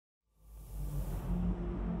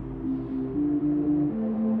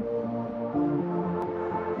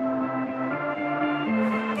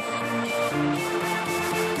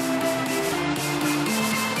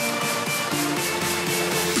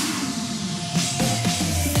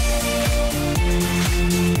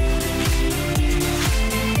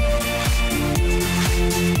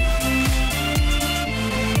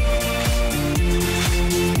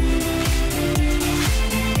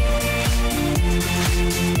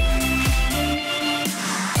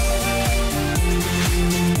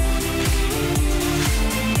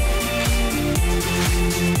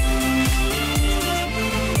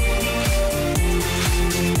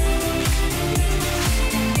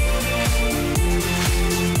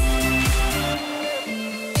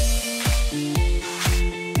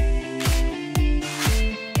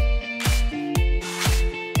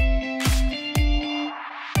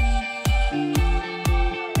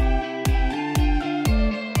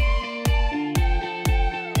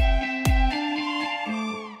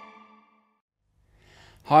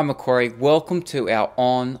Hi Macquarie, welcome to our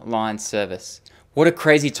online service. What a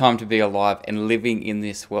crazy time to be alive and living in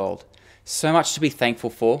this world. So much to be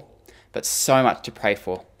thankful for, but so much to pray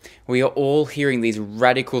for. We are all hearing these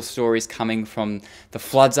radical stories coming from the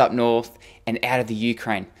floods up north and out of the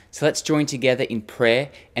Ukraine. So let's join together in prayer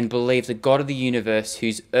and believe the God of the universe,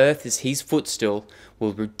 whose earth is his footstool,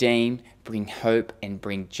 will redeem, bring hope and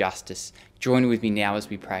bring justice. Join with me now as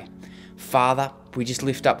we pray. Father, we just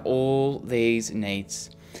lift up all these needs.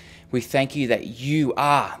 We thank you that you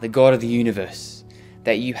are the God of the universe,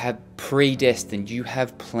 that you have predestined, you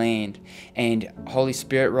have planned. And Holy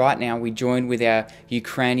Spirit, right now we join with our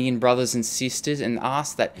Ukrainian brothers and sisters and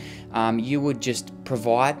ask that you would just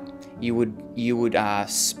provide, you would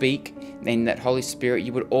speak, and that Holy Spirit,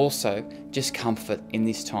 you would also just comfort in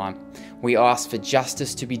this time. We ask for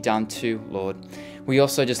justice to be done too, Lord. We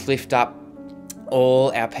also just lift up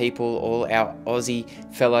all our people, all our Aussie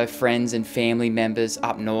fellow friends and family members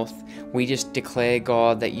up north. We just declare,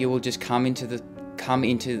 God, that you will just come into this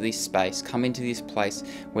space, come into this place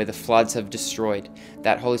where the floods have destroyed.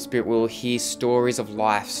 That Holy Spirit will hear stories of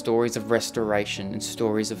life, stories of restoration, and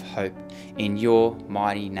stories of hope. In your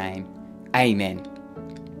mighty name, amen.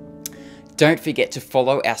 Don't forget to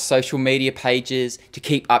follow our social media pages to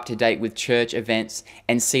keep up to date with church events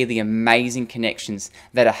and see the amazing connections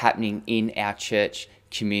that are happening in our church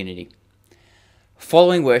community.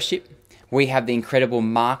 Following worship, we have the incredible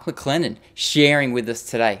Mark McLennan sharing with us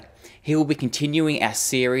today. He will be continuing our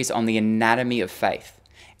series on the anatomy of faith,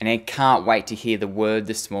 and I can't wait to hear the word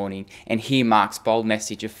this morning and hear Mark's bold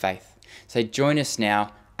message of faith. So join us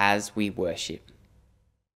now as we worship.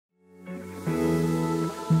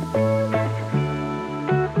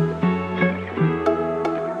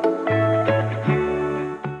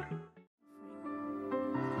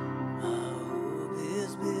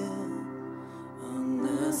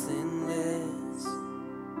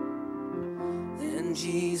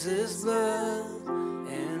 Jesus' blood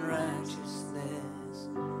and righteousness.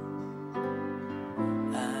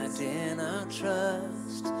 I dare not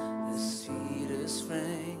trust the sweetest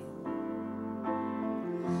frame,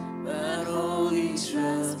 but wholly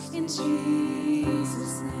trust in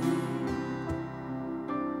Jesus' name.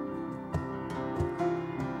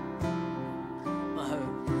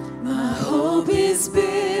 My hope is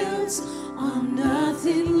built on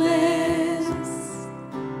nothing less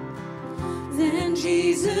than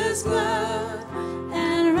Jesus' blood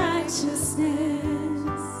and righteousness.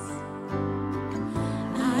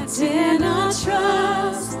 I dare not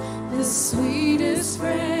trust the sweetest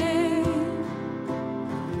frame,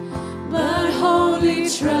 but wholly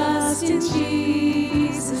trust in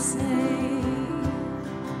Jesus' name.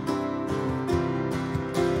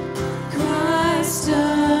 Christ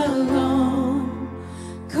alone,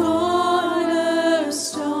 cornerstone,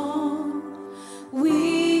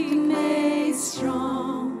 weak made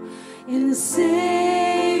strong in the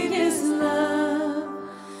Savior's love.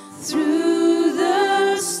 Through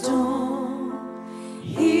the storm,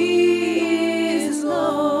 He is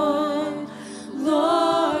Lord,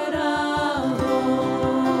 Lord of all.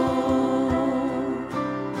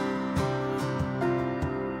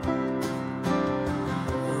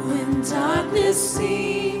 When darkness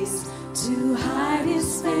seems to hide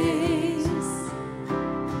His face,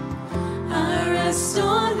 I rest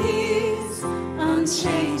on His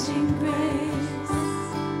unchanging grace.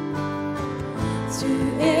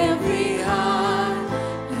 Through every heart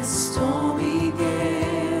and stormy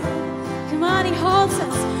gale, come on, He holds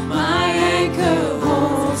us. My anchor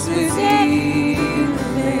holds within the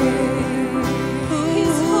veil.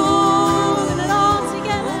 He's holding it all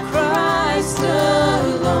together. Christ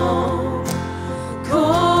alone,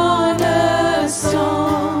 cornerstone,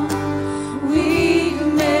 weak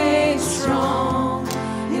made strong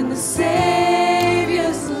in the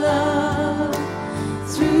Savior's love.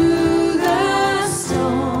 Through the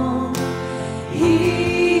storm,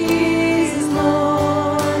 He is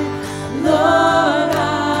Lord, Lord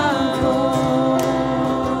of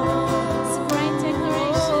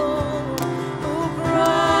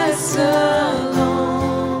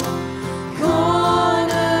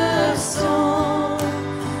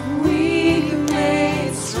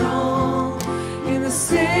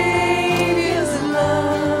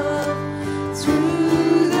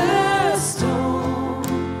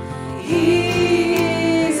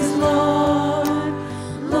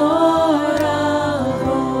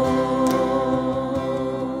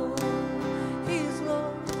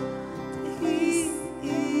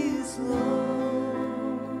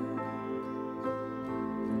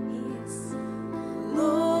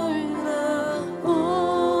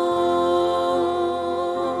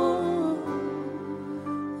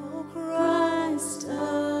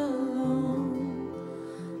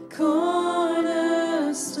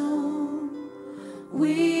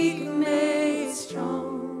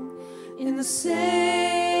in the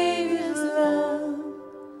Savior's love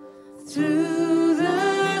through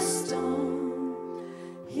the storm.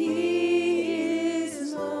 He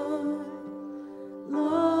is Lord,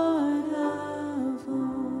 Lord of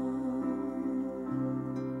all.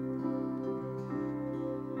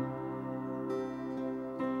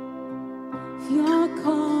 If you're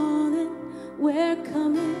calling, we're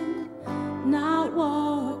coming, not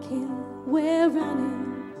walking, we're running.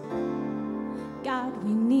 God,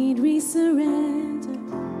 we need resurrender,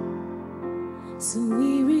 so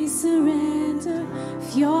we resurrender.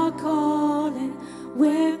 If you're calling,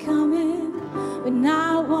 we're coming, we're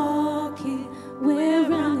not walking, we're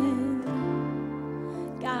running.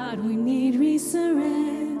 God, we need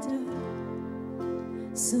resurrender,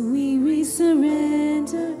 so we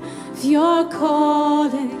resurrender. If you're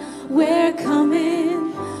calling, we're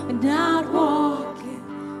coming, we're not walking,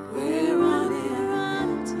 we're running.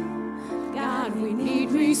 God, we need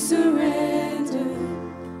resurrender,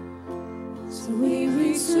 so we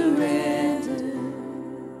resurrender.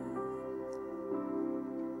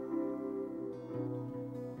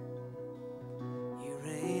 You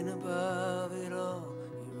reign above it all,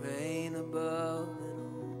 you reign above it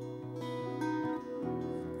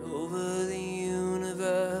all, over the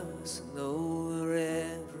universe and over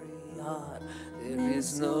every heart. There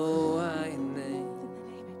is no higher name.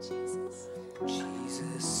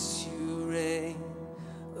 Jesus, you reign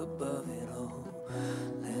above it all.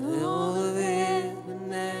 Let all of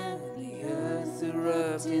heaven and the earth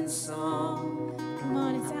erupt in song. Come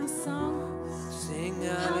on, it's our song. Sing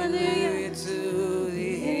hallelujah to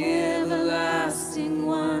the everlasting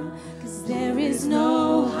one, 'cause there is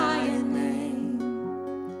no higher name.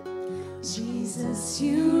 Jesus,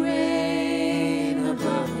 you reign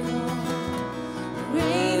above it all. You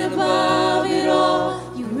reign above it all.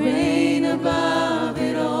 You reign above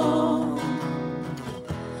it all.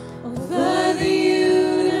 Over the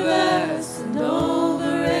universe and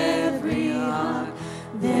over every heart,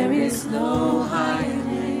 there is no higher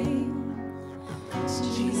name.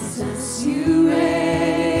 Jesus, you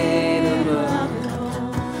reign above it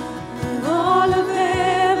all. And all of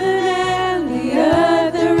heaven and the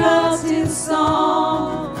earth erupt in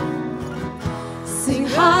song. Sing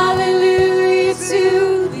hallelujah to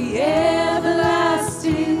the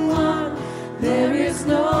everlasting one. There is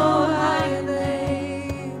no higher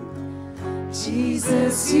name.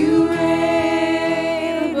 Jesus, you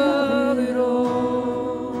reign above it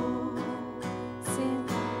all. Sing,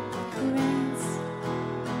 he reigns.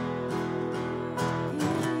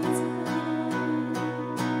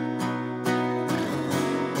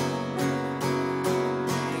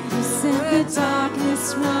 You sent the darkness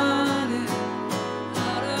running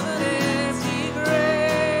out of an empty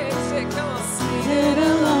grave. Say, come on, seated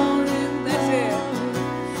alone in there,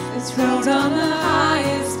 enthroned on the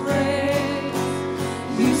highest praise.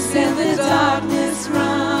 You sent the darkness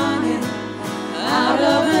running out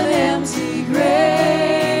of an empty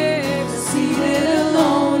grave, seated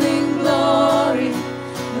alone in glory,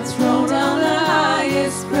 enthroned on the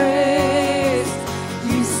highest praise.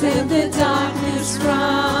 You sent the darkness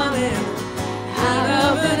running out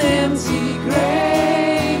of an empty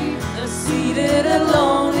grave, seated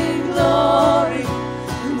alone in glory,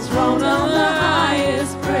 enthroned on the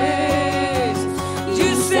highest praise. You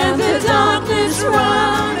sent the darkness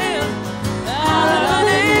running out of an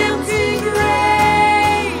empty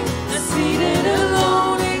grave, seated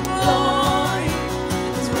alone in glory,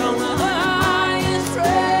 enthroned on the highest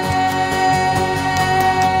praise.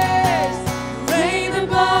 Reign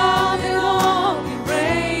above it all, you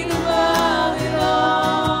reign above it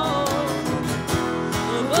all,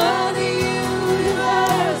 above the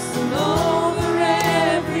universe and over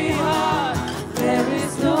every heart. There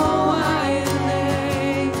is no higher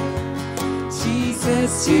name.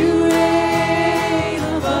 Jesus, you reign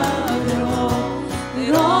above it all.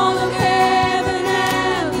 Let all of heaven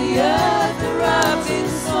and the earth erupt in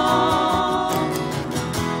song.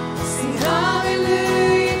 Sing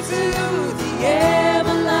hallelujah to the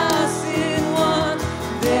everlasting one.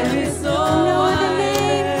 There is no other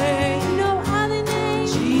name, no other name.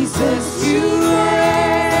 Jesus, you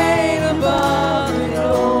reign above it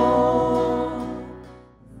all.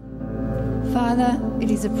 Father, it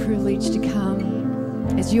is a privilege to come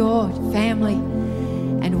as your family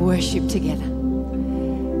and worship together.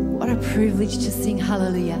 What a privilege to sing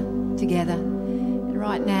hallelujah together. And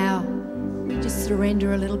right now, we just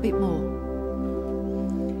surrender a little bit more.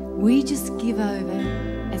 We just give over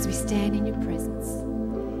as we stand in your presence.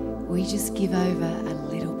 We just give over a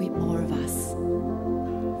little bit more of us,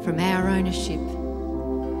 from our ownership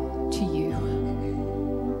to you.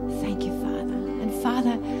 Thank you, Father. And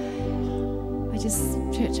Father, I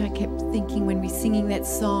Church, I kept thinking when we were singing that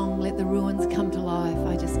song, Let the Ruins Come to Life,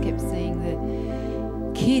 I just kept seeing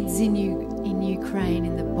the kids in Ukraine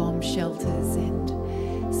in the bomb shelters and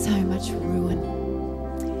so much ruin.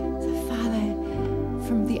 So, Father,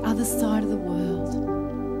 from the other side of the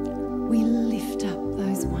world, we lift up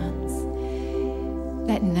those ones,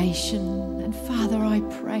 that nation. And Father, I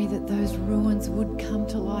pray that those ruins would come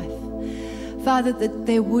to life. Father, that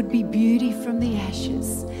there would be beauty from the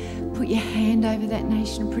ashes. Put your hand over that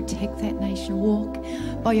nation, protect that nation. Walk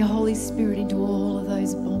by your Holy Spirit into all of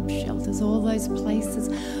those bomb shelters, all those places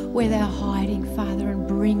where they're hiding, Father, and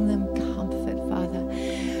bring them comfort, Father.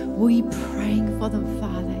 We praying for them,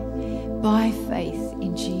 Father, by faith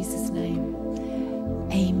in Jesus' name.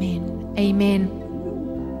 Amen. Amen.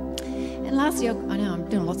 And lastly, I know I'm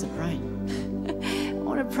doing lots of praying. I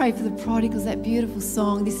want to pray for the prodigals, that beautiful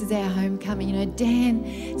song, This Is Our Homecoming. You know,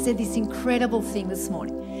 Dan said this incredible thing this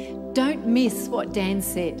morning. Don't miss what Dan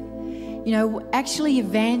said. You know, actually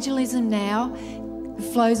evangelism now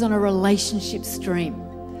flows on a relationship stream.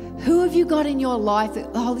 Who have you got in your life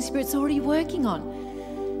that the Holy Spirit's already working on?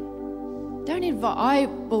 Don't invite,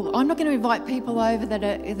 I'm not going to invite people over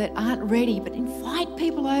that aren't ready, but invite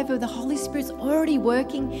people over. The Holy Spirit's already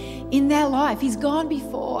working in their life. He's gone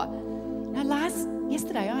before. Now,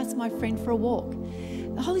 yesterday I asked my friend for a walk.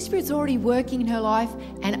 The Holy Spirit's already working in her life,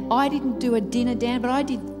 and I didn't do a dinner, Dan, but I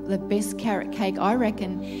did the best carrot cake, I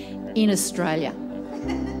reckon, in Australia.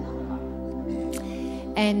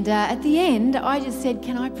 And at the end, I just said,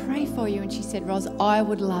 can I pray for you? And she said, Ros, I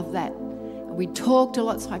would love that. And we talked a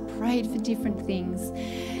lot, so I prayed for different things.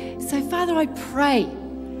 So, Father, I pray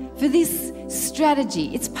for this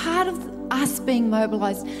strategy. It's part of us being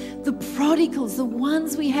mobilised. The prodigals, the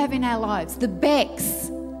ones we have in our lives, the Becks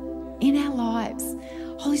in our lives.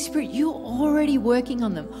 Holy Spirit, you're already working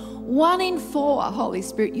on them. 1 in 4, Holy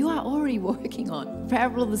Spirit, you are already working on. The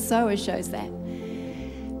parable of the sower shows that.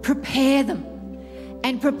 Prepare them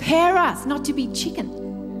and prepare us not to be chicken,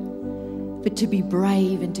 but to be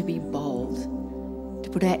brave and to be bold, to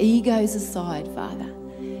put our egos aside, Father,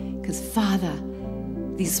 because, Father,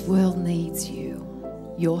 this world needs you,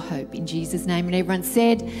 your hope, in Jesus' name. And everyone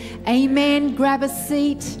said, amen. Grab a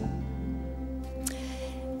seat.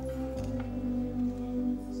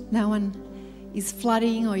 No one is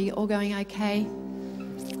flooding, or you're all going okay?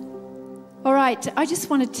 All right, I just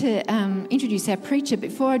wanted to introduce our preacher.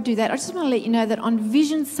 Before I do that, I just want to let you know that on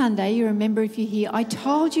Vision Sunday, you remember if you're here, I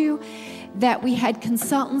told you that we had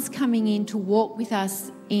consultants coming in to walk with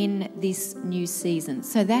us in this new season.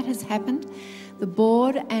 So that has happened. The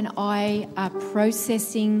board and I are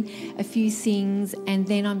processing a few things, and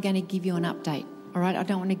then I'm going to give you an update. All right, I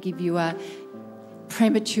don't want to give you a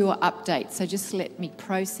premature update, so just let me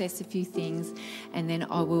process a few things, and then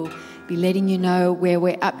I will be letting you know where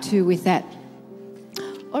we're up to with that.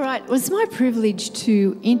 All right, well, it's my privilege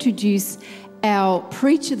to introduce our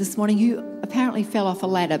preacher this morning, who apparently fell off a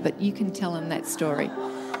ladder, but you can tell him that story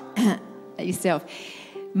yourself.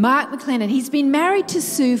 Mark McLennan. He's been married to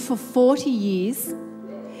Sue for 40 years,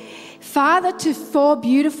 father to 4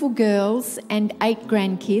 beautiful girls and 8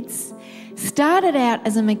 grandkids, started out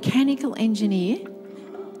as a mechanical engineer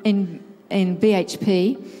in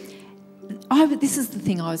BHP. This is the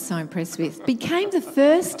thing I was so impressed with. Became the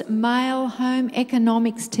first male home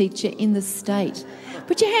economics teacher in the state.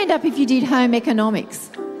 Put your hand up if you did home economics.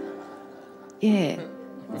 Yeah,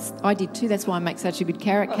 I did too. That's why I make such a good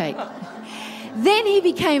carrot cake. Then he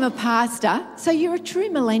became a pastor. So you're a true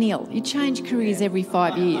millennial. You change careers every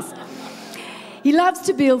 5 years. He loves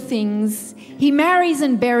to build things. He marries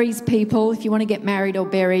and buries people, if you want to get married or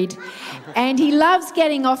buried. And he loves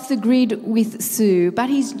getting off the grid with Sue. But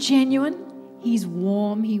he's genuine. He's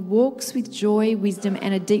warm. He walks with joy, wisdom,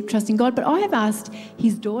 and a deep trust in God. But I have asked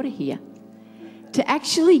his daughter here to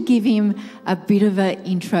actually give him a bit of an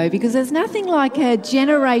intro, because there's nothing like a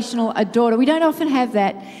daughter. We don't often have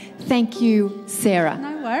that. Thank you, Sarah.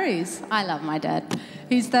 No worries. I love my dad.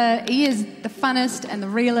 He is the funnest and the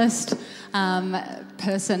realest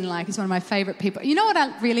person. Like, he's one of my favourite people. You know what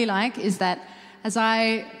I really like is that as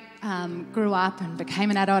I grew up and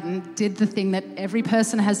became an adult and did the thing that every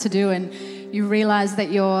person has to do, and you realise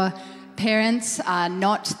that your parents are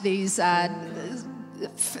not these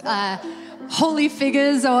holy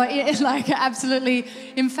figures or like absolutely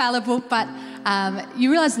infallible, but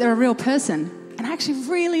you realise they're a real person. And I actually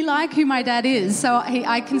really like who my dad is. So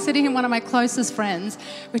I consider him one of my closest friends,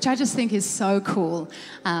 which I just think is so cool.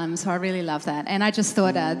 So I really love that. And I just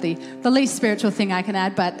thought the least spiritual thing I can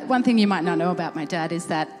add, but one thing you might not know about my dad is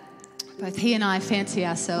that both he and I fancy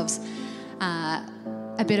ourselves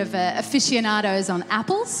a bit of aficionados on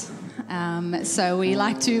apples. So we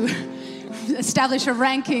like to establish a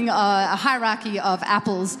ranking, a hierarchy of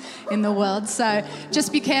apples in the world. So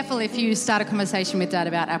just be careful if you start a conversation with Dad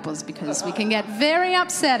about apples, because we can get very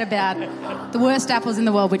upset about the worst apples in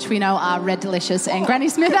the world, which we know are Red Delicious and Granny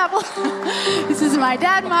Smith apple. This is my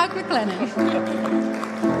dad, Mark McLennan.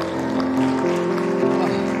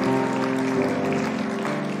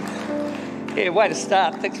 Yeah, way to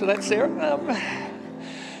start. Thanks for that, Sarah.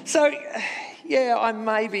 I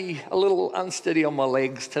may be a little unsteady on my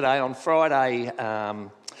legs today. On Friday,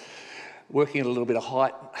 working at a little bit of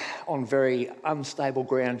height on very unstable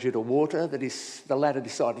ground due to water, the ladder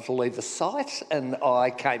decided to leave the site, and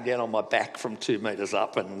I came down on my back from 2 metres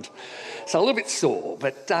up, and so a little bit sore.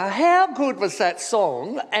 But how good was that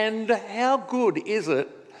song, and how good is it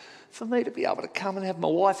for me to be able to come and have my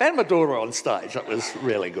wife and my daughter on stage? That was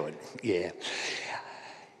really good, yeah.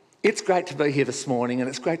 It's great to be here this morning, and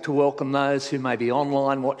it's great to welcome those who may be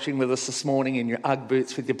online watching with us this morning in your Ugg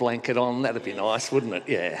boots with your blanket on. That'd be nice, wouldn't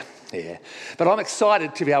it? Yeah. But I'm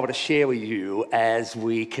excited to be able to share with you as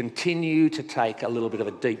we continue to take a little bit of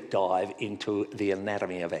a deep dive into the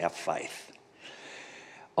anatomy of our faith.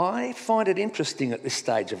 I find it interesting at this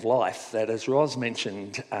stage of life that, as Roz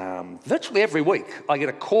mentioned, virtually every week I get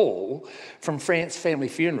a call from France Family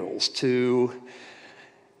Funerals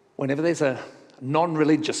whenever there's a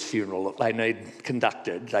non-religious funeral that they need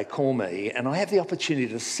conducted, they call me, and I have the opportunity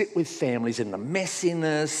to sit with families in the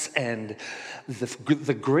messiness and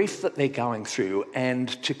the grief that they're going through, and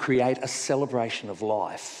to create a celebration of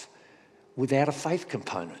life without a faith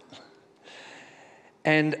component.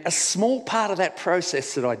 And a small part of that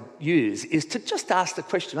process that I use is to just ask the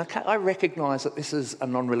question, okay, I recognise that this is a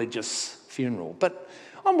non-religious funeral, but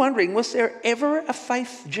I'm wondering, was there ever a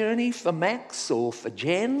faith journey for Max or for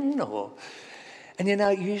Jen? And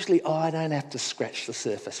usually I don't have to scratch the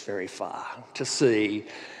surface very far to see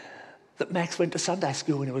that Max went to Sunday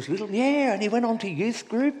school when he was little. Yeah, and he went on to youth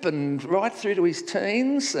group and right through to his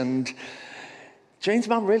teens, and Jean's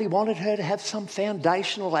mum really wanted her to have some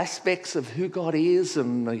foundational aspects of who God is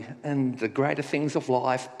and the greater things of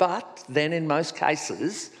life. But then in most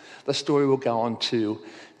cases, the story will go on to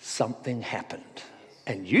something happened.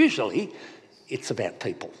 And usually it's about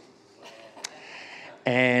people.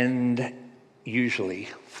 And usually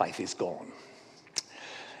faith is gone.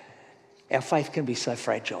 Our faith can be so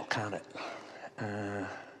fragile, can't it?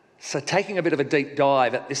 So taking a bit of a deep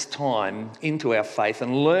dive at this time into our faith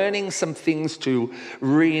and learning some things to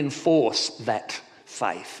reinforce that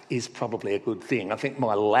faith is probably a good thing. I think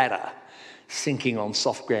my ladder sinking on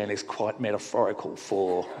soft ground is quite metaphorical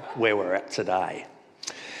for where we're at today.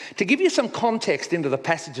 To give you some context into the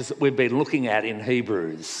passages that we've been looking at in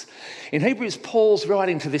Hebrews, Paul's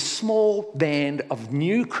writing to this small band of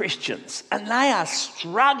new Christians, and they are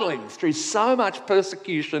struggling through so much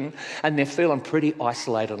persecution, and they're feeling pretty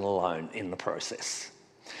isolated and alone in the process.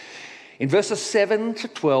 In verses 7 to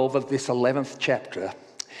 12 of this 11th chapter,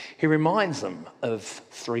 he reminds them of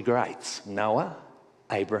three greats, Noah,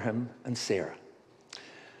 Abraham, and Sarah.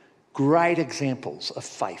 Great examples of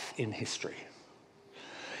faith in history,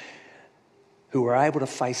 who were able to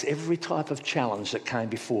face every type of challenge that came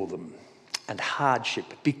before them and hardship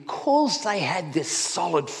because they had this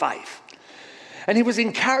solid faith. And he was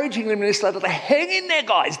encouraging them in this letter to hang in there,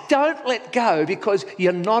 guys. Don't let go, because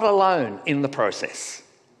you're not alone in the process.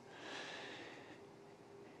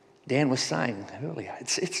 Dan was saying earlier,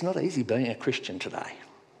 it's not easy being a Christian today.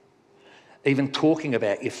 Even talking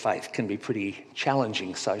about your faith can be pretty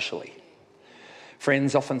challenging socially.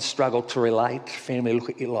 Friends often struggle to relate. Family look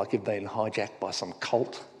at you like you've been hijacked by some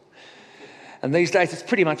cult. And these days it's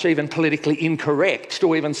pretty much even politically incorrect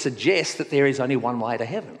to even suggest that there is only one way to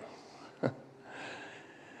heaven.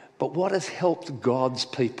 But what has helped God's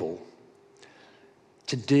people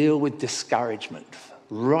to deal with discouragement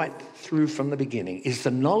right through from the beginning is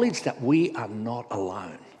the knowledge that we are not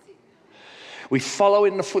alone. We follow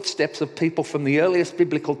in the footsteps of people from the earliest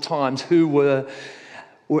biblical times who were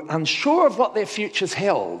unsure of what their futures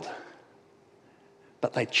held,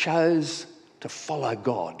 but they chose to follow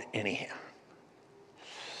God anyhow.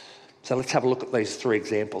 So let's have a look at these three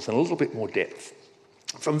examples in a little bit more depth.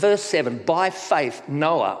 From verse 7, by faith,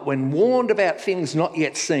 Noah, when warned about things not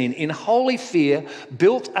yet seen, in holy fear,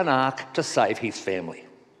 built an ark to save his family.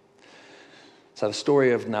 So the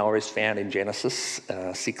story of Noah is found in Genesis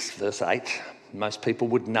 6, verse 8. Most people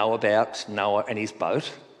would know about Noah and his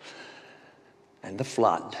boat and the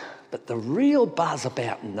flood. But the real buzz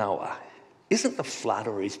about Noah isn't the flood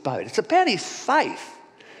or his boat. It's about his faith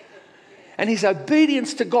and his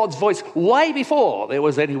obedience to God's voice way before there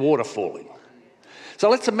was any water falling. So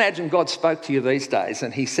let's imagine God spoke to you these days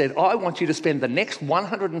and he said, I want you to spend the next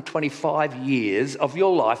 125 years of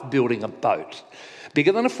your life building a boat,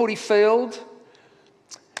 bigger than a footy field,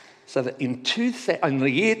 so that in the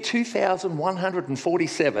year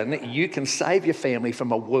 2147, you can save your family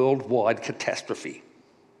from a worldwide catastrophe.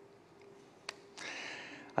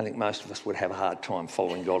 I think most of us would have a hard time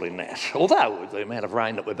following God in that. Although with the amount of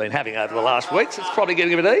rain that we've been having over the last weeks, it's probably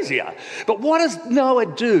getting a bit easier. But what does Noah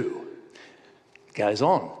do? It goes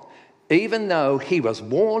on. Even though he was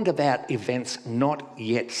warned about events not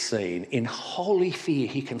yet seen, in holy fear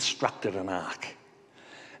he constructed an ark.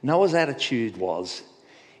 Noah's attitude was,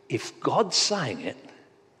 if God's saying it,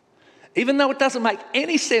 even though it doesn't make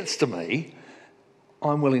any sense to me,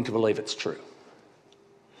 I'm willing to believe it's true.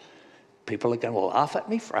 People are going to laugh at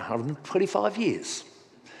me for 125 years.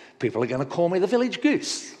 People are going to call me the village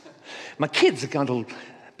goose. My kids are going to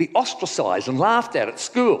be ostracised and laughed at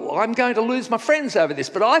school. I'm going to lose my friends over this,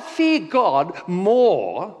 but I fear God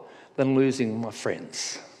more than losing my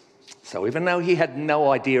friends. So even though he had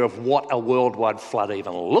no idea of what a worldwide flood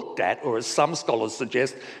even looked at, or as some scholars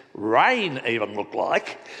suggest, rain even looked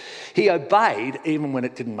like, he obeyed even when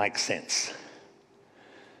it didn't make sense.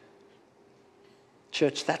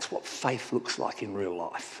 Church, that's what faith looks like in real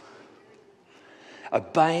life.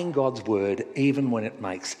 Obeying God's word even when it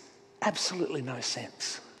makes absolutely no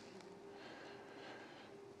sense.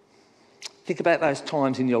 Think about those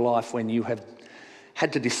times in your life when you have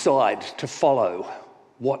had to decide to follow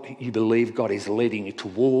what you believe God is leading you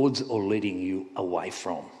towards or leading you away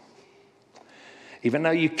from. Even though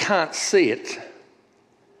you can't see it,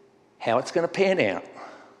 how it's going to pan out.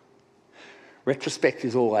 Retrospect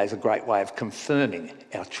is always a great way of confirming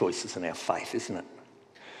our choices and our faith, isn't it?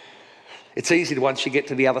 It's easy to, once you get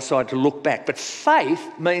to the other side, to look back. But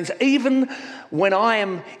faith means even when I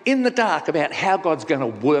am in the dark about how God's going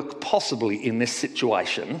to work possibly in this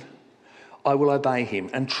situation, I will obey him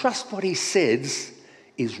and trust what he says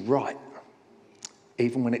is right,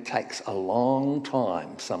 even when it takes a long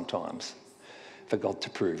time sometimes for God to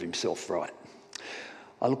prove himself right.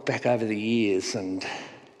 I look back over the years and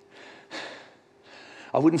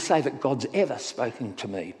I wouldn't say that God's ever spoken to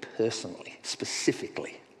me personally,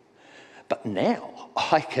 specifically. But now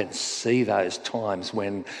I can see those times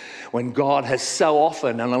when God has so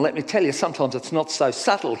often, and let me tell you, sometimes it's not so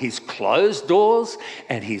subtle. He's closed doors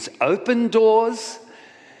and he's opened doors.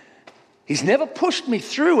 He's never pushed me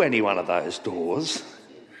through any one of those doors.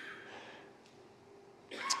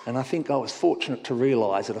 And I think I was fortunate to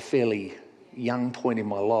realise at a fairly young point in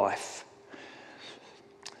my life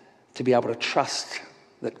to be able to trust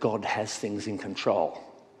that God has things in control.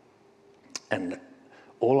 And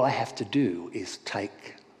all I have to do is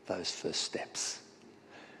take those first steps,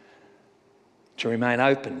 to remain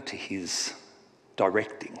open to his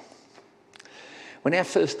directing. When our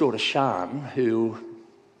first daughter, Shan, who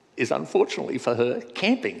is unfortunately for her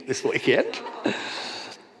camping this weekend,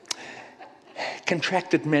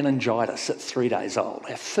 contracted meningitis at 3 days old,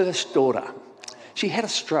 our first daughter, she had a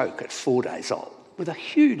stroke at 4 days old with a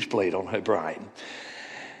huge bleed on her brain.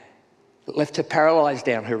 It left her paralysed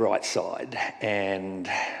down her right side, and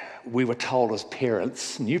we were told as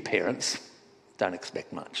parents, new parents, don't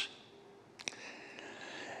expect much.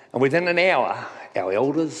 And within an hour, our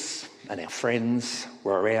elders and our friends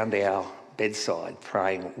were around our bedside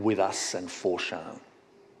praying with us and for Shan.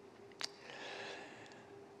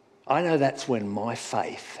 I know that's when my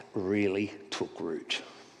faith really took root.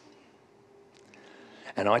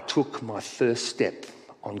 And I took my first step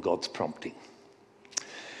on God's prompting.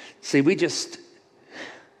 See, we just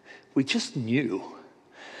knew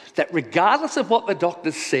that regardless of what the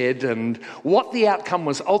doctors said and what the outcome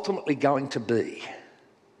was ultimately going to be,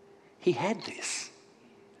 he had this.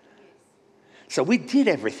 So we did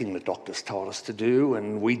everything the doctors told us to do,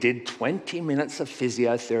 and we did 20 minutes of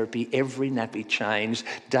physiotherapy, every nappy changed,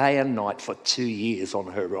 day and night for 2 years on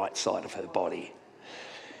her right side of her body.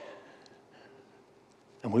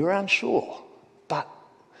 And we were unsure, but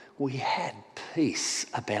we had peace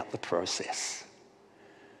about the process.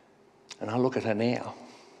 And I look at her now,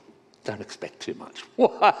 don't expect too much.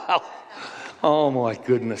 Wow! Oh my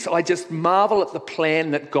goodness. I just marvel at the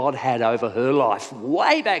plan that God had over her life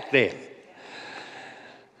way back then.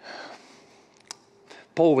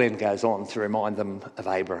 Paul then goes on to remind them of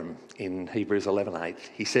Abraham in Hebrews 11:8.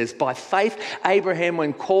 He says, by faith, Abraham,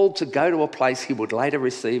 when called to go to a place he would later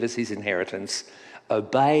receive as his inheritance,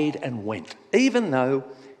 obeyed and went, even though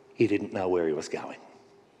he didn't know where he was going.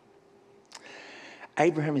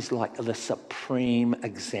 Abraham is like the supreme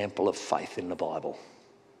example of faith in the Bible.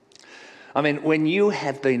 I mean, when you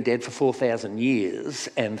have been dead for 4,000 years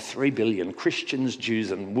and 3 billion Christians,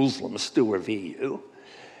 Jews and Muslims still revere you,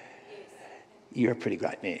 You're a pretty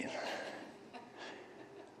great man.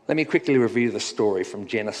 Let me quickly review the story from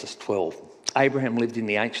Genesis 12. Abraham lived in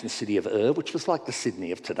the ancient city of Ur, which was like the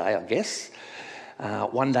Sydney of today, I guess.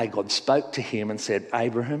 One day God spoke to him and said,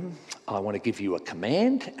 Abraham, I want to give you a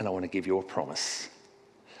command and I want to give you a promise.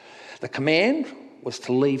 The command was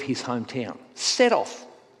to leave his hometown, set off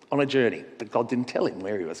on a journey, but God didn't tell him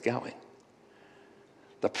where he was going.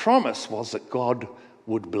 The promise was that God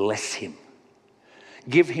would bless him,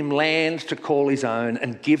 give him land to call his own,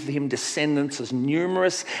 and give him descendants as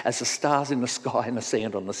numerous as the stars in the sky and the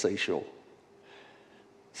sand on the seashore.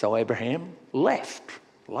 So Abraham left,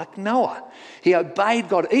 like Noah. He obeyed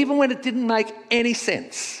God, even when it didn't make any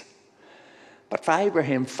sense. But for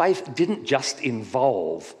Abraham, faith didn't just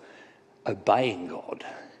involve obeying God.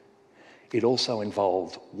 It also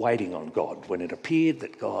involved waiting on God when it appeared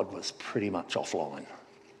that God was pretty much offline.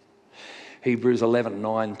 Hebrews 11,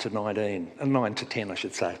 9 to 10, I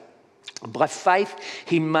should say. By faith,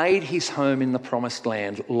 he made his home in the promised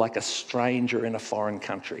land like a stranger in a foreign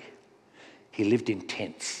country. He lived in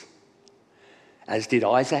tents, as did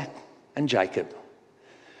Isaac and Jacob,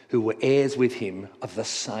 who were heirs with him of the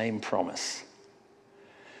same promise.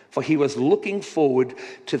 For he was looking forward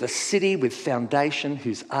to the city with foundation,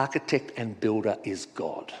 whose architect and builder is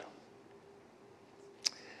God.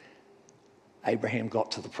 Abraham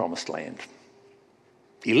got to the promised land.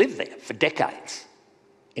 He lived there for decades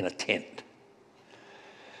in a tent.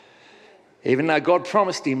 Even though God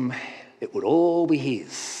promised him it would all be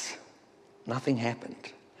his, nothing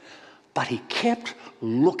happened. But he kept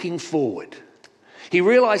looking forward. He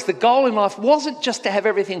realised the goal in life wasn't just to have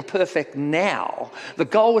everything perfect now. The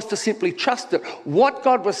goal was to simply trust that what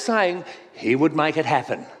God was saying, he would make it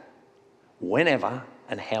happen whenever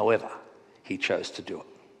and however he chose to do it.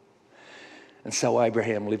 And so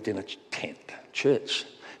Abraham lived in a tent. Church,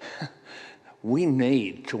 we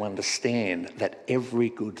need to understand that every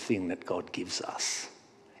good thing that God gives us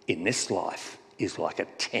in this life is like a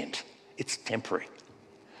tent. It's temporary.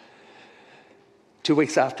 2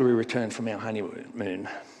 weeks after we returned from our honeymoon,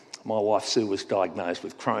 my wife Sue was diagnosed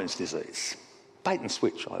with Crohn's disease. Bait and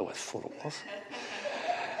switch, I always thought it was.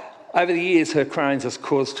 Over the years, her Crohn's has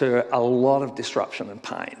caused her a lot of disruption and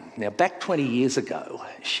pain. Now, back 20 years ago,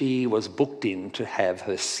 she was booked in to have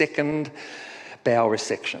her second bowel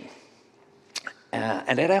resection.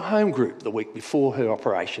 And at our home group the week before her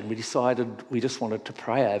operation, we decided we just wanted to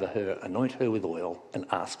pray over her, anoint her with oil, and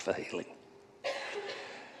ask for healing.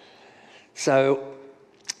 So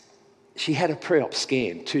she had a pre-op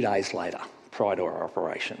scan 2 days later, prior to her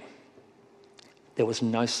operation. There was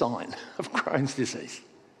no sign of Crohn's disease.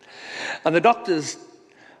 And the doctors,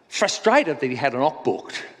 frustrated that he had an op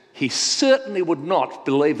booked, he certainly would not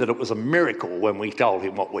believe that it was a miracle when we told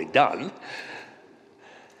him what we'd done.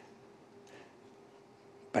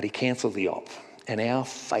 But he cancelled the op, and our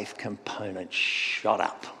faith component shot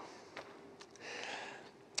up.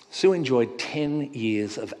 Sue enjoyed 10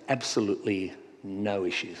 years of absolutely no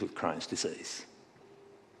issues with Crohn's disease.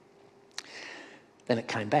 Then it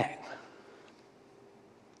came back.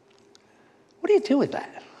 What do you do with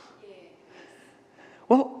that?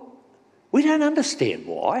 Well, we don't understand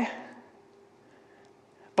why,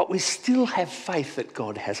 but we still have faith that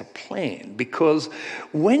God has a plan, because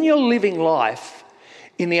when you're living life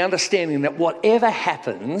in the understanding that whatever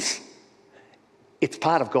happens, it's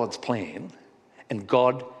part of God's plan and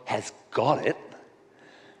God has got it,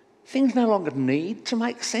 things no longer need to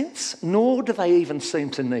make sense, nor do they even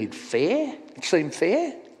seem fair.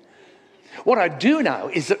 What I do know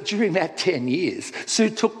is that during that 10 years, Sue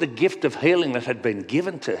took the gift of healing that had been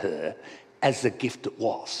given to her as the gift it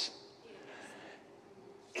was.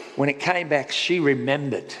 When it came back, she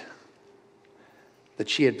remembered that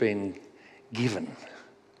she had been given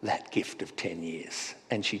that gift of 10 years,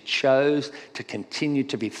 and she chose to continue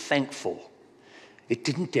to be thankful. It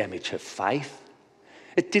didn't damage her faith.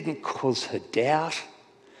 It didn't cause her doubt.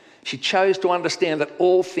 She chose to understand that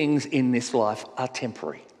all things in this life are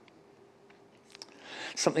temporary.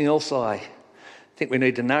 Something else I think we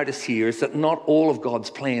need to notice here is that not all of God's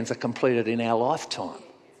plans are completed in our lifetime.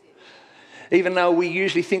 Even though we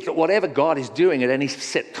usually think that whatever God is doing at any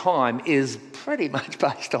set time is pretty much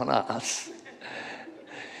based on us.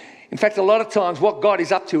 In fact, a lot of times what God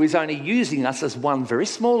is up to is only using us as one very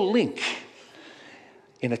small link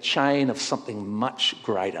in a chain of something much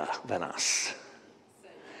greater than us.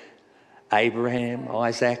 Abraham,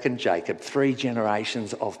 Isaac and Jacob, 3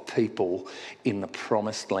 generations of people in the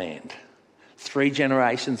promised land. 3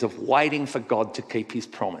 generations of waiting for God to keep his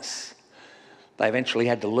promise. They eventually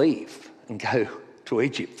had to leave and go to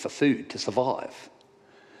Egypt for food to survive.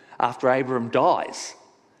 After Abraham dies,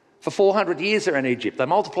 For 400 years they're in Egypt. They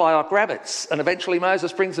multiply like rabbits, and eventually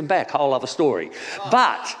Moses brings them back. Whole other story.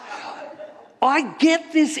 But I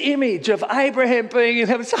get this image of Abraham being in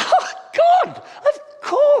heaven. Oh, God,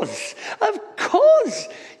 of course,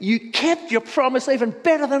 you kept your promise even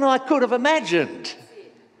better than I could have imagined.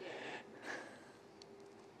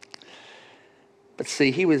 But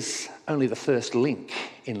see, he was only the first link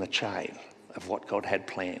in the chain of what God had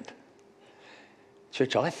planned.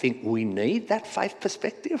 Church, I think we need that faith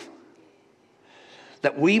perspective.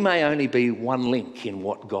 That we may only be one link in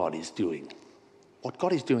what God is doing. What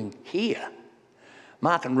God is doing here.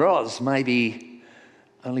 Mark and Roz may be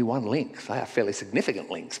only one link. They are fairly significant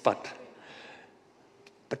links, but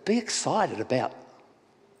be excited about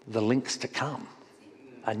the links to come.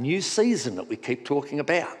 A new season that we keep talking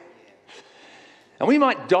about. And we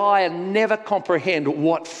might die and never comprehend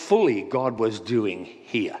what fully God was doing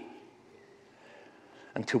here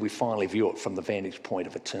until we finally view it from the vantage point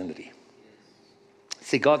of eternity.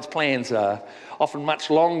 See, God's plans are often much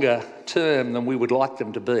longer term than we would like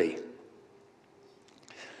them to be.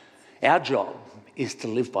 Our job is to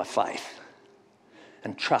live by faith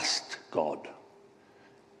and trust God.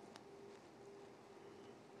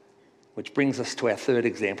 Which brings us to our third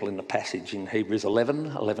example in the passage in Hebrews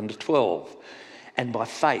 11 to 12. And by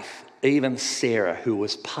faith, even Sarah, who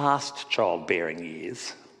was past childbearing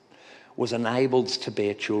years, was enabled to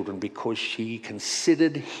bear children because she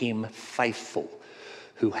considered him faithful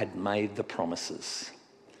who had made the promises.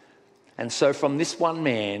 And so from this one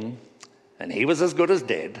man, and he was as good as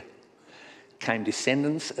dead, came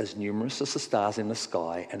descendants as numerous as the stars in the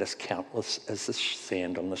sky and as countless as the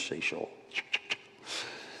sand on the seashore.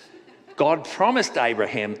 God promised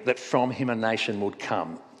Abraham that from him a nation would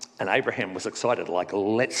come. And Abraham was excited, like,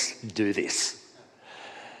 let's do this.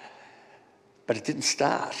 But it didn't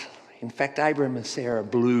start. In fact, Abraham and Sarah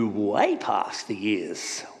blew way past the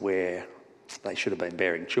years where they should have been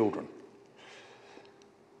bearing children.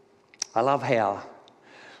 I love how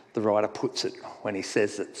the writer puts it when he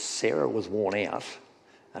says that Sarah was worn out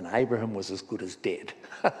and Abraham was as good as dead.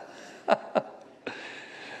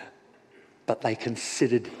 But they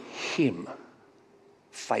considered him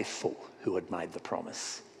faithful who had made the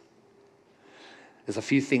promise. There's a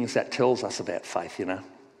few things that tells us about faith, you know.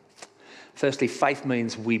 Firstly, faith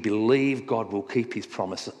means we believe God will keep his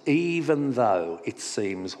promise even though it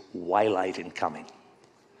seems way late in coming.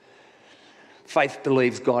 Faith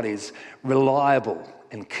believes God is reliable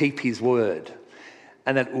and keep his word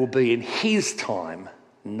and that it will be in his time,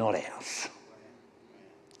 not ours.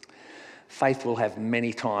 Faith will have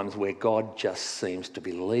many times where God just seems to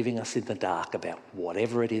be leaving us in the dark about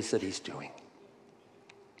whatever it is that he's doing.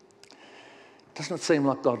 Doesn't it seem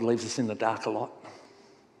like God leaves us in the dark a lot?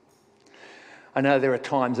 I know there are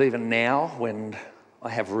times even now when I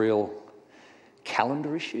have real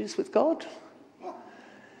calendar issues with God.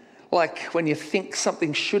 Like when you think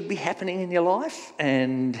something should be happening in your life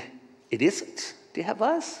and it isn't. Do you have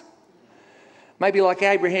those? Maybe like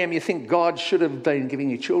Abraham, you think God should have been giving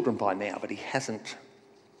you children by now, but he hasn't.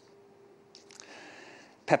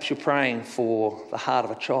 Perhaps you're praying for the heart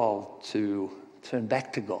of a child to turn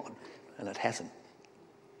back to God, and it hasn't.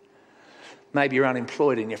 Maybe you're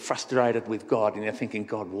unemployed and you're frustrated with God and you're thinking,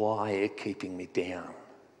 God, why are you keeping me down?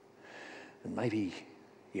 And maybe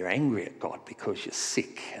you're angry at God because you're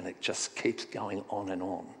sick and it just keeps going on and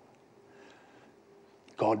on.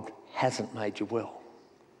 God hasn't made you well.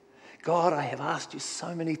 God, I have asked you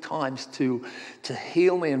so many times to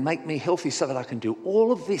heal me and make me healthy so that I can do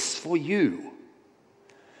all of this for you.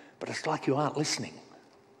 But it's like you aren't listening.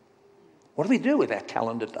 What do we do with our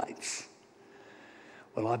calendar dates?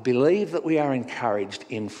 Well, I believe that we are encouraged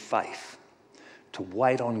in faith to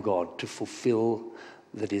wait on God to fulfill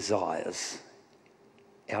the desires,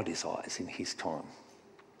 our desires in his time.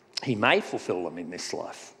 He may fulfill them in this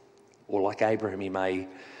life, or like Abraham, he may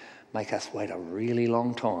make us wait a really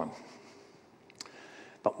long time.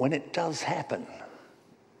 But when it does happen,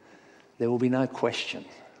 there will be no question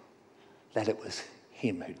that it was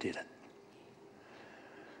him who did it.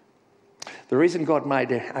 The reason God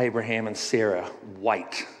made Abraham and Sarah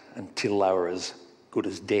wait until they were as good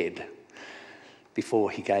as dead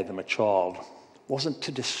before he gave them a child wasn't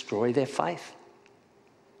to destroy their faith.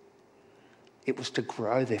 It was to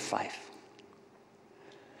grow their faith.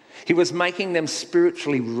 He was making them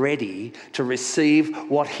spiritually ready to receive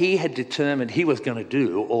what he had determined he was going to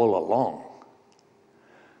do all along.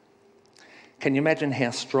 Can you imagine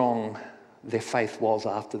how strong their faith was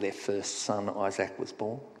after their first son, Isaac, was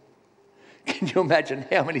born? Can you imagine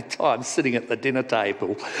how many times sitting at the dinner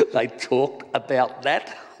table they talked about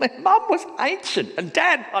that? Mum was ancient and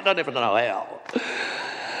Dad, I don't even know how.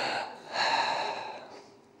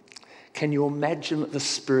 Can you imagine the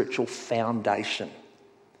spiritual foundation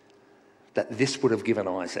that this would have given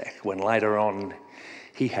Isaac when later on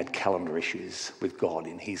he had calendar issues with God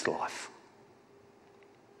in his life?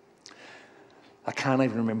 I can't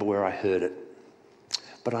even remember where I heard it,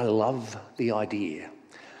 but I love the idea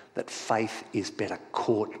that faith is better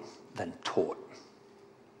caught than taught.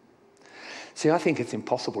 See, I think it's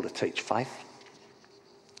impossible to teach faith,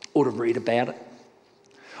 or to read about it,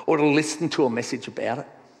 or to listen to a message about it,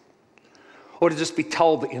 or to just be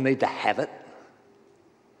told that you need to have it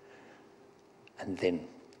and then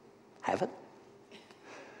have it.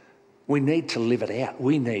 We need to live it out.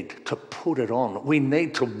 We need to put it on. We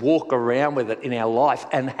need to walk around with it in our life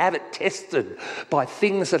and have it tested by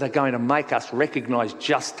things that are going to make us recognise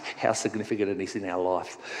just how significant it is in our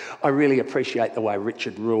life. I really appreciate the way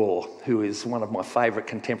Richard Rohr, who is one of my favourite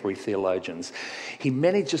contemporary theologians, he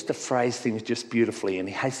manages to phrase things just beautifully, and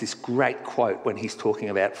he has this great quote when he's talking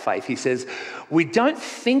about faith. He says, "We don't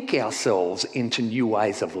think ourselves into new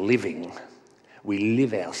ways of living. We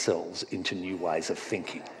live ourselves into new ways of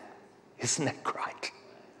thinking." Isn't that great?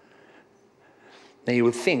 Now, you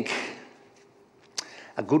would think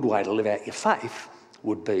a good way to live out your faith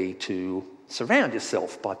would be to surround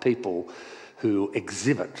yourself by people who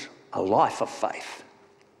exhibit a life of faith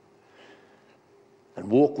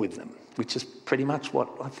and walk with them, which is pretty much what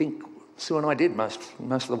I think Sue and I did most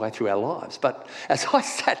of the way through our lives. But as I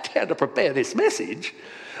sat down to prepare this message,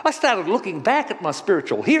 I started looking back at my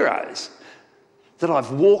spiritual heroes that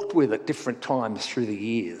I've walked with at different times through the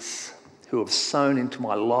years, who have sown into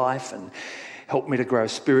my life and helped me to grow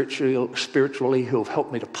spiritually, who have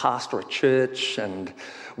helped me to pastor a church and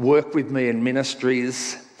work with me in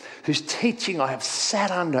ministries, whose teaching I have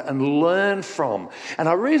sat under and learned from. And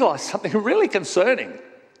I realised something really concerning.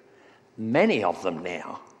 Many of them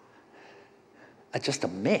now are just a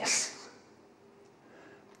mess.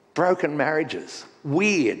 Broken marriages,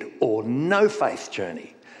 weird or no faith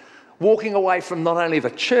journey, walking away from not only the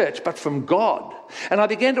church, but from God. And I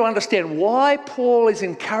began to understand why Paul is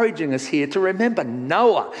encouraging us here to remember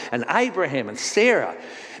Noah and Abraham and Sarah,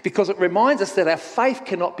 because it reminds us that our faith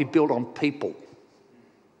cannot be built on people,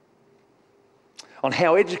 on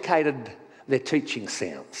how educated their teaching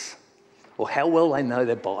sounds, or how well they know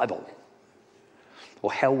their Bible,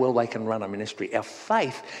 or how well they can run a ministry. Our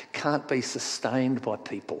faith can't be sustained by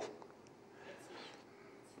people,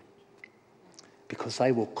 because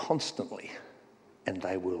they will constantly and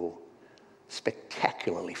they will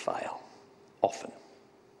spectacularly fail, often.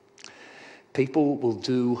 People will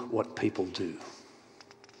do what people do,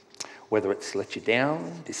 whether it's let you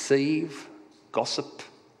down, deceive, gossip,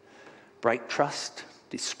 break trust,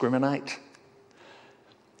 discriminate,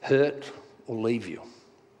 hurt, or leave you.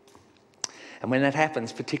 And when that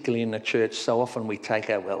happens, particularly in the church, so often we take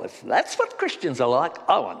our, well, if that's what Christians are like,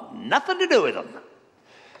 I want nothing to do with them.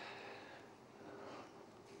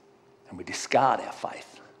 And we discard our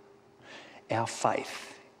faith. Our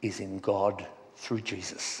faith is in God through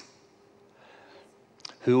Jesus,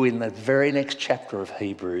 who in the very next chapter of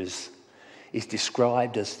Hebrews is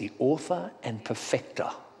described as the author and perfecter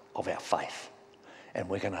of our faith. And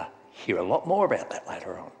we're going to hear a lot more about that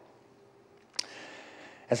later on.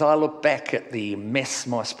 As I look back at the mess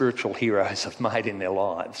my spiritual heroes have made in their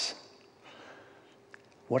lives,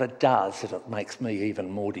 what it does is it makes me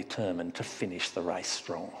even more determined to finish the race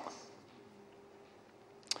strong.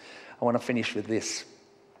 I want to finish with this.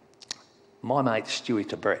 My mate Stewie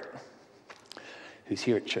Tabrett, who's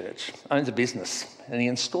here at church, owns a business, and he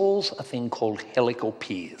installs a thing called helical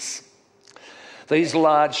piers. These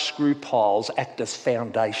large screw piles act as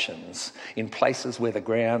foundations in places where the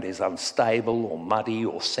ground is unstable or muddy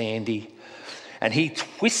or sandy. And he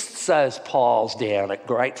twists those piles down at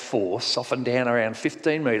great force, often down around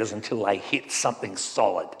 15 metres, until they hit something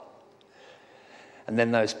solid. And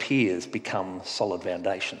then those piers become solid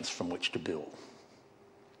foundations from which to build.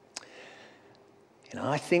 You know,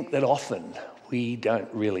 I think that often we don't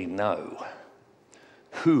really know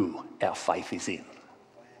who our faith is in,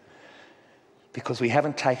 because we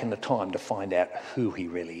haven't taken the time to find out who he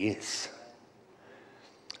really is,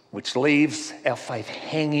 which leaves our faith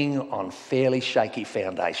hanging on fairly shaky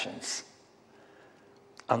foundations,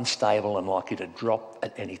 unstable and likely to drop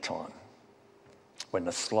at any time when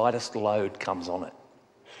the slightest load comes on it.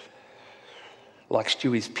 Like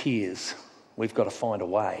Stewie's piers, we've got to find a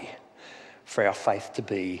way for our faith to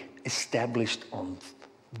be established on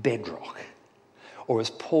bedrock, or as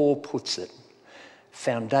Paul puts it,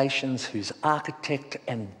 foundations whose architect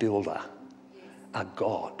and builder are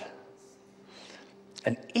God.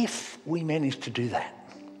 And if we manage to do that,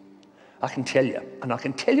 I can tell you, and I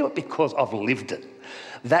can tell you it because I've lived it,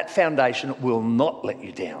 that foundation will not let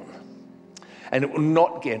you down. And it will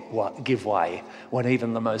not give way when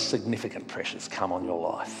even the most significant pressures come on your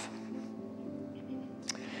life.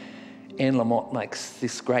 Anne Lamott makes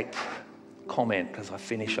this great comment as I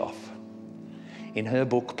finish off. In her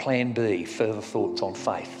book, Plan B, Further Thoughts on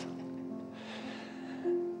Faith.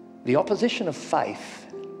 The opposition of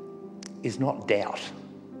faith is not doubt,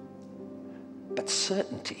 but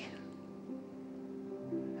certainty.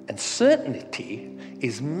 And certainty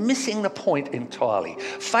is missing the point entirely.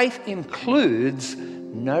 Faith includes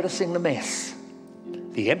noticing the mess,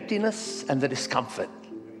 the emptiness and the discomfort,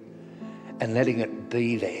 and letting it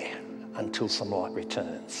be there until some light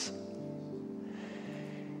returns.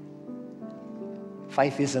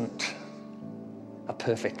 Faith isn't a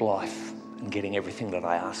perfect life and getting everything that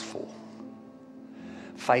I asked for.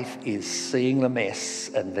 Faith is seeing the mess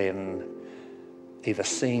and then either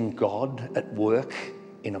seeing God at work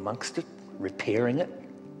in amongst it, repairing it,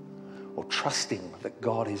 or trusting that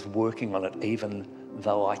God is working on it even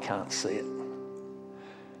though I can't see it.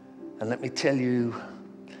 And let me tell you,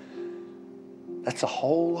 that's a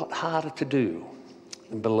whole lot harder to do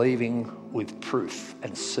than believing with proof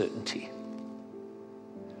and certainty.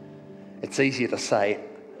 It's easier to say,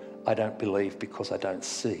 I don't believe because I don't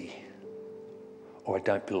see, or I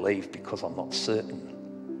don't believe because I'm not certain.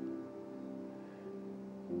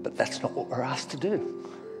 But that's not what we're asked to do.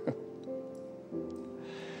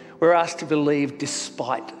 We're asked to believe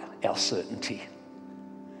despite our certainty,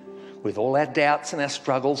 with all our doubts and our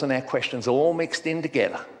struggles and our questions all mixed in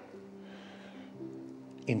together,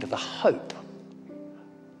 into the hope,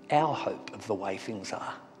 our hope of the way things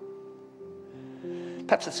are.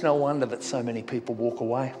 Perhaps it's no wonder that so many people walk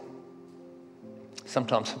away.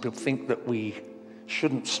 Sometimes people think that we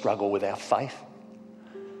shouldn't struggle with our faith,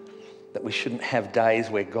 that we shouldn't have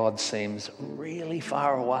days where God seems really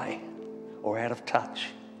far away or out of touch.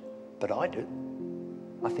 But I do.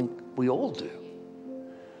 I think we all do.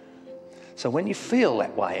 So when you feel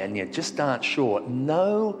that way and you just aren't sure,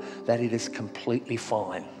 know that it is completely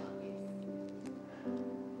fine.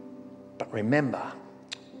 But remember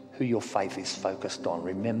who your faith is focused on.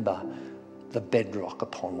 Remember the bedrock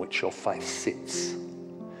upon which your faith sits.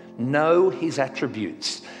 Know his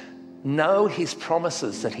attributes. Know his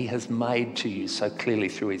promises that he has made to you so clearly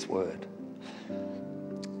through his word.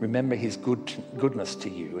 Remember his goodness to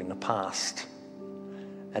you in the past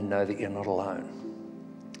and know that you're not alone.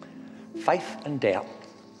 Faith and doubt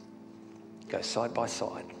go side by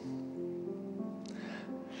side.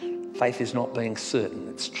 Faith is not being certain,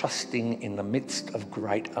 it's trusting in the midst of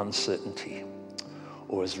great uncertainty.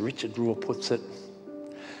 Or as Richard Rohr puts it,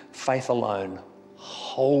 faith alone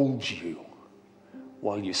holds you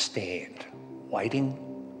while you stand,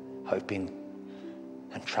 waiting, hoping,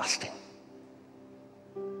 and trusting.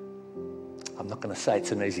 I'm not going to say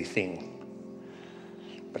it's an easy thing,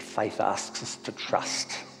 but faith asks us to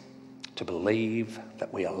trust, to believe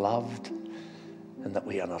that we are loved and that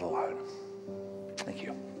we are not alone. Thank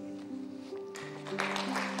you.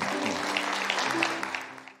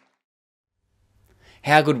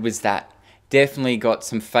 How good was that? Definitely got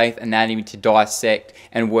some faith anatomy to dissect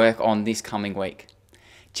and work on this coming week.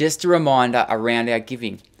 Just a reminder around our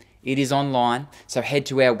giving. It is online, so head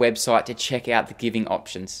to our website to check out the giving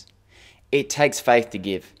options. It takes faith to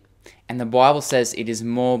give, and the Bible says it is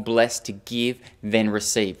more blessed to give than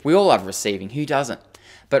receive. We all love receiving, who doesn't?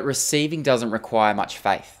 But receiving doesn't require much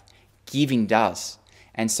faith. Giving does.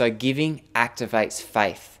 And so giving activates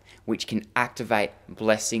faith, which can activate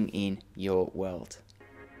blessing in your world.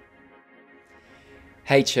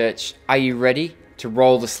 Hey church, are you ready to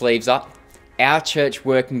roll the sleeves up? Our church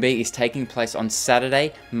Working Bee is taking place on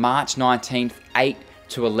Saturday, March 19th, 8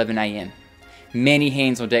 to 11 a.m. Many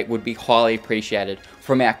hands on deck would be highly appreciated.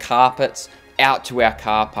 From our carpets out to our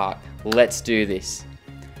car park. Let's do this.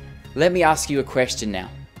 Let me ask you a question now.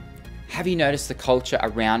 Have you noticed the culture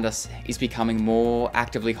around us is becoming more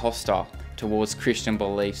actively hostile towards Christian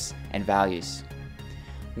beliefs and values?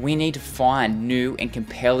 We need to find new and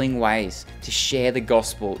compelling ways to share the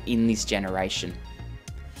gospel in this generation.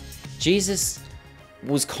 Jesus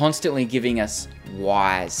was constantly giving us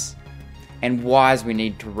whys, and whys we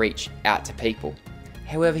need to reach out to people.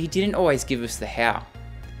 However, he didn't always give us the how.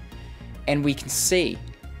 And we can see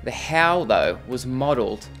the how, though, was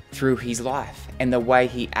modeled through his life and the way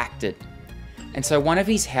he acted. And so one of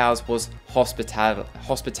his hows was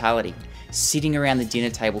hospitality, sitting around the dinner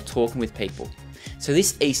table talking with people. So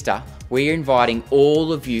this Easter, we're inviting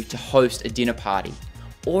all of you to host a dinner party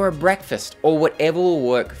or a breakfast or whatever will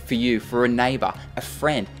work for you, for a neighbour, a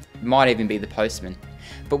friend, might even be the postman.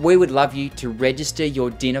 But we would love you to register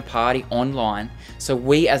your dinner party online so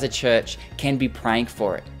we as a church can be praying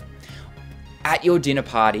for it. At your dinner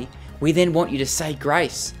party, we then want you to say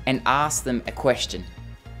grace and ask them a question.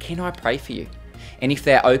 Can I pray for you? And if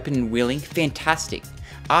they're open and willing, fantastic.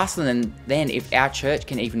 Ask them then if our church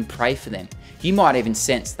can even pray for them. You might even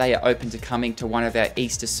sense they are open to coming to one of our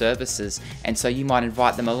Easter services, and so you might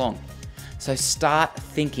invite them along. So start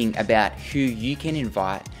thinking about who you can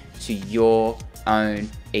invite to your own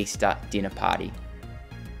Easter dinner party.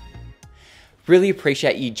 Really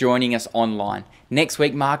appreciate you joining us online. Next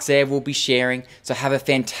week, Mark Zaire will be sharing, so have a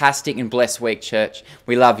fantastic and blessed week, church.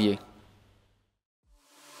 We love you.